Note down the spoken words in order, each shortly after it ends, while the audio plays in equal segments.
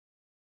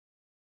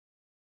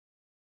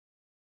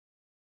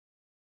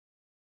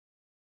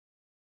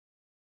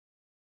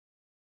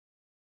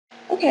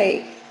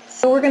Okay,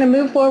 so we're going to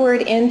move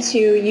forward into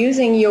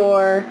using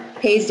your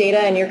PAYS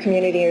data in your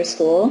community or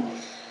school.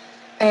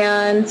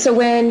 And so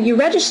when you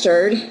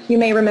registered, you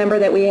may remember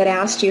that we had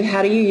asked you,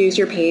 how do you use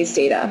your PAYS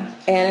data?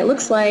 And it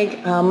looks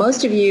like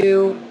most of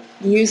you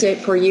use it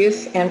for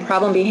youth and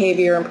problem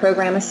behavior and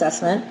program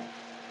assessment.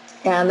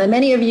 And then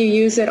many of you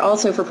use it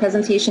also for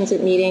presentations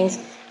at meetings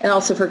and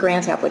also for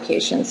grant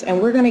applications.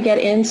 And we're going to get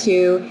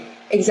into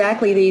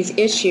exactly these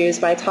issues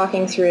by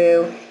talking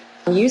through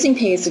using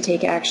PAYS to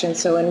take action.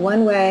 So in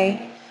one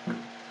way,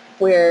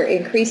 we're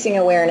increasing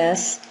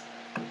awareness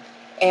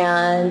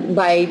and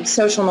by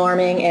social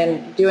norming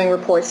and doing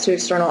reports to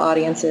external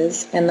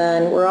audiences. And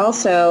then we're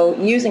also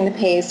using the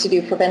PAYS to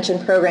do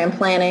prevention program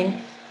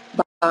planning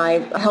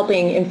by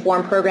helping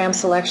inform program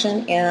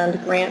selection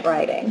and grant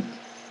writing.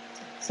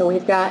 So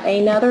we've got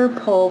another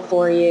poll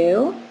for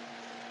you.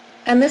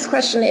 And this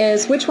question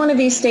is, which one of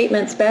these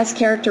statements best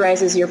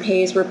characterizes your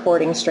PAYS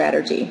reporting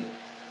strategy?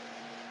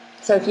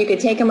 So if you could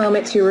take a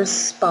moment to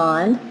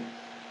respond.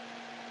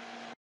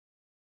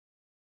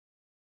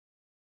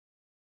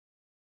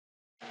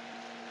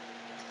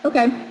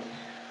 Okay.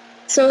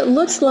 So it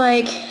looks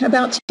like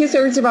about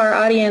 2/3 of our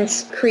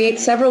audience create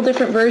several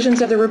different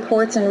versions of the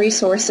reports and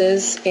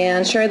resources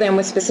and share them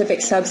with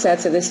specific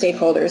subsets of the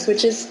stakeholders,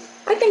 which is,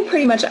 I think,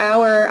 pretty much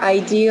our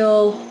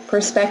ideal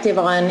perspective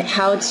on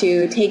how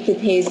to take the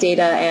PAYS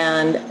data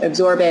and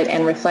absorb it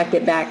and reflect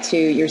it back to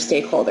your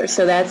stakeholders.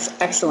 So that's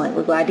excellent.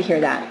 We're glad to hear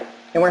that.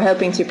 And we're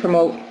hoping to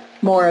promote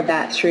more of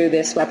that through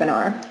this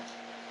webinar.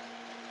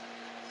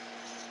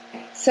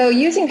 So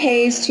using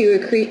PAYS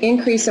to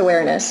increase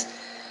awareness.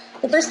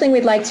 The first thing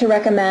we'd like to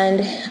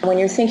recommend when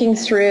you're thinking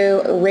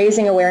through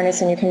raising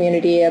awareness in your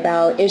community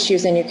about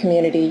issues in your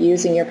community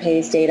using your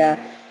PAYS data,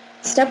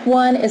 step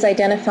one is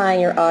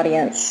identifying your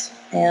audience.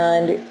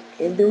 And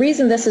the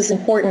reason this is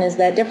important is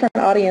that different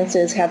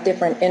audiences have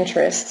different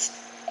interests.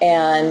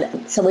 And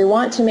so we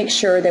want to make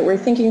sure that we're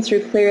thinking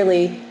through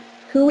clearly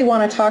who we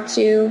want to talk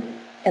to,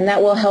 and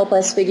that will help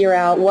us figure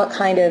out what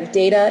kind of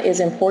data is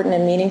important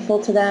and meaningful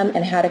to them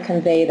and how to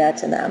convey that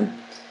to them.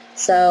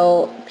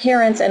 So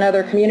parents and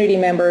other community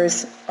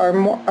members are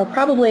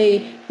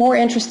probably more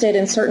interested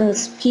in certain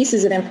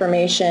pieces of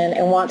information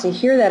and want to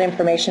hear that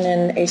information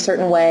in a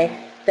certain way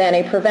than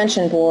a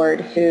prevention board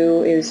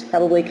who is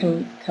probably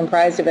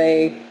comprised of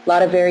a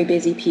lot of very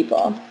busy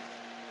people.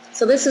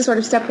 So this is sort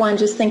of step one,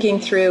 just thinking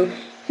through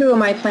who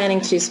am I planning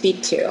to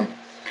speak to.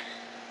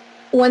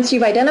 Once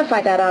you've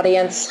identified that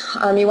audience,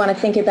 you want to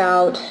think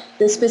about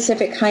the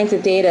specific kinds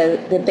of data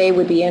that they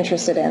would be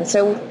interested in.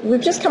 So we've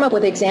just come up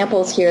with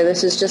examples here.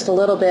 This is just a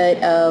little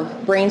bit of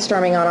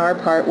brainstorming on our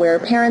part where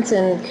parents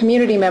and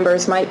community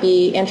members might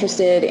be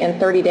interested in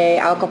 30-day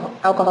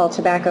alcohol,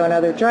 tobacco, and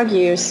other drug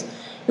use.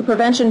 The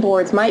prevention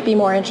boards might be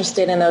more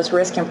interested in those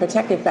risk and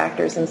protective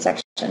factors in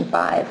Section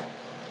 5.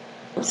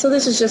 So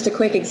this is just a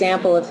quick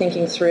example of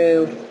thinking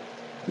through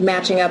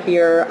matching up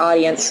your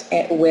audience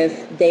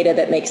with data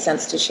that makes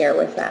sense to share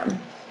with them.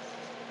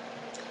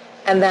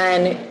 And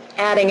then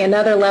adding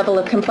another level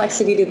of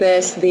complexity to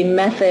this, the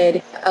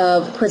method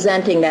of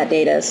presenting that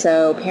data.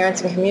 So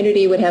parents and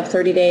community would have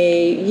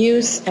 30-day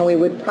use, and we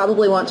would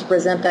probably want to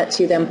present that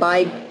to them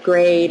by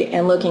grade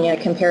and looking at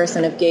a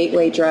comparison of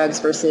gateway drugs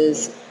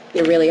versus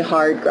the really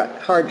hard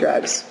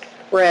drugs.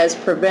 Whereas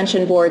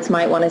prevention boards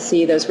might want to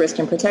see those risk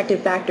and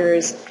protective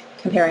factors,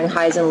 comparing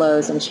highs and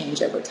lows and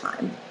change over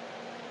time.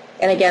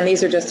 And again,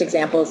 these are just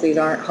examples. These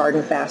aren't hard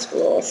and fast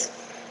rules.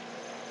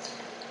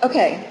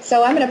 Okay,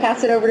 so I'm going to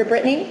pass it over to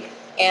Brittany,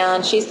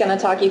 and she's going to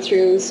talk you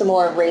through some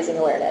more of raising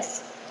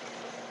awareness.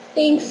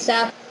 Thanks,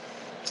 Steph.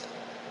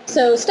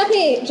 So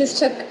Stephanie just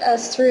took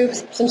us through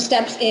some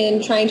steps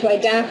in trying to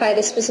identify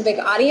the specific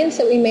audience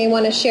that we may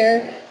want to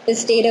share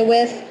this data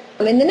with.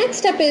 And the next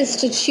step is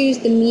to choose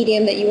the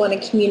medium that you want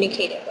to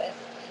communicate it with.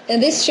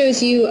 And this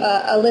shows you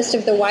a list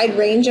of the wide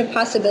range of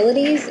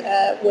possibilities,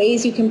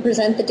 ways you can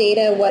present the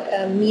data,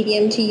 what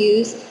medium to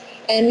use.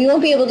 And we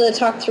won't be able to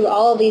talk through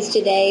all of these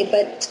today,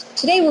 but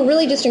today we're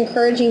really just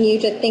encouraging you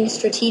to think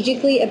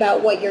strategically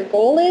about what your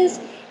goal is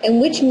and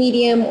which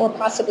medium or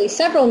possibly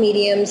several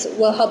mediums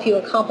will help you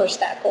accomplish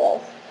that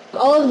goal.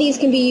 All of these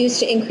can be used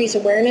to increase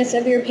awareness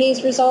of your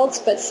PAYS results,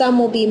 but some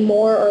will be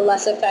more or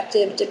less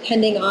effective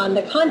depending on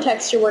the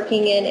context you're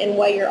working in and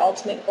what your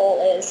ultimate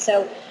goal is.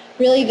 So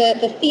really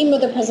the theme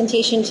of the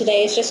presentation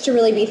today is just to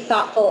really be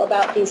thoughtful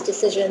about these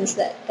decisions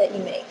that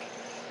you make.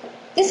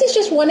 This is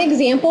just one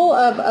example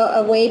of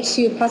a way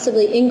to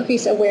possibly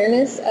increase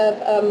awareness of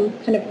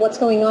kind of what's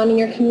going on in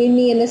your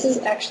community, and this is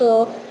an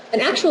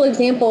actual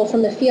example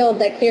from the field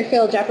that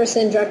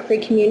Clearfield-Jefferson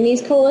Drug-Free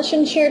Communities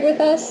Coalition shared with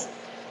us.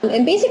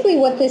 And basically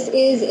what this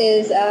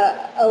is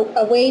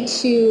a way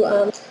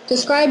to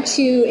describe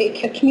to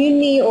a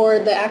community or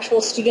the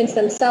actual students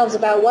themselves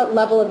about what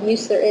level of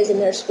use there is in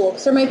their school,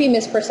 because there might be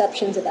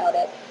misperceptions about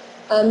it.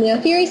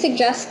 Theory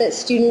suggests that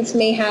students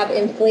may have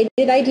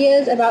inflated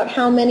ideas about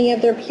how many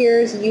of their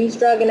peers use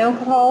drug and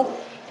alcohol,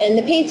 And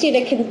the PACE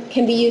data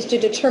can be used to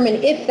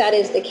determine if that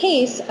is the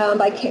case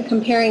by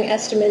comparing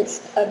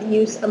estimates of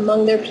use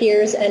among their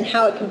peers and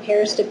how it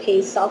compares to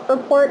PACE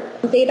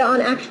self-report data on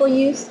actual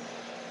use.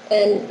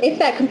 And if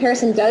that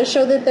comparison does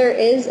show that there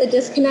is a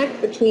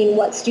disconnect between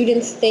what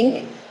students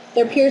think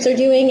their peers are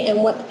doing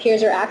and what the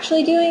peers are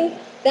actually doing,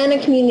 then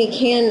a community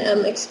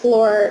can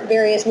explore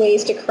various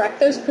ways to correct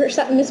those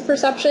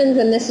misperceptions.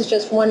 And this is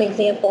just one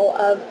example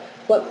of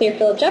what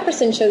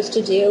Clearfield-Jefferson chose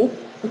to do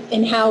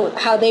and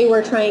how they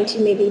were trying to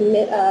maybe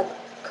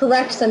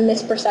correct some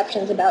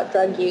misperceptions about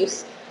drug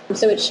use.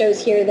 So it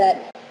shows here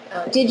that,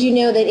 did you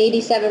know that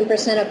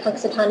 87% of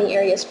Punxsutawney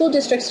area school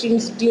district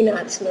students do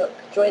not smoke,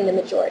 join the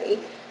majority?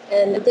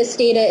 And this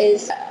data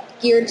is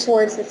geared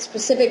towards the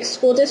specific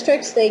school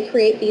districts. They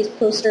create these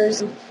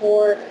posters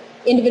for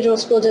individual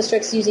school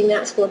districts using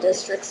that school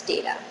district's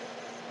data.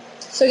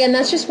 So again,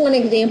 that's just one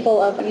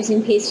example of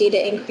using PACE data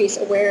to increase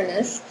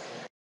awareness.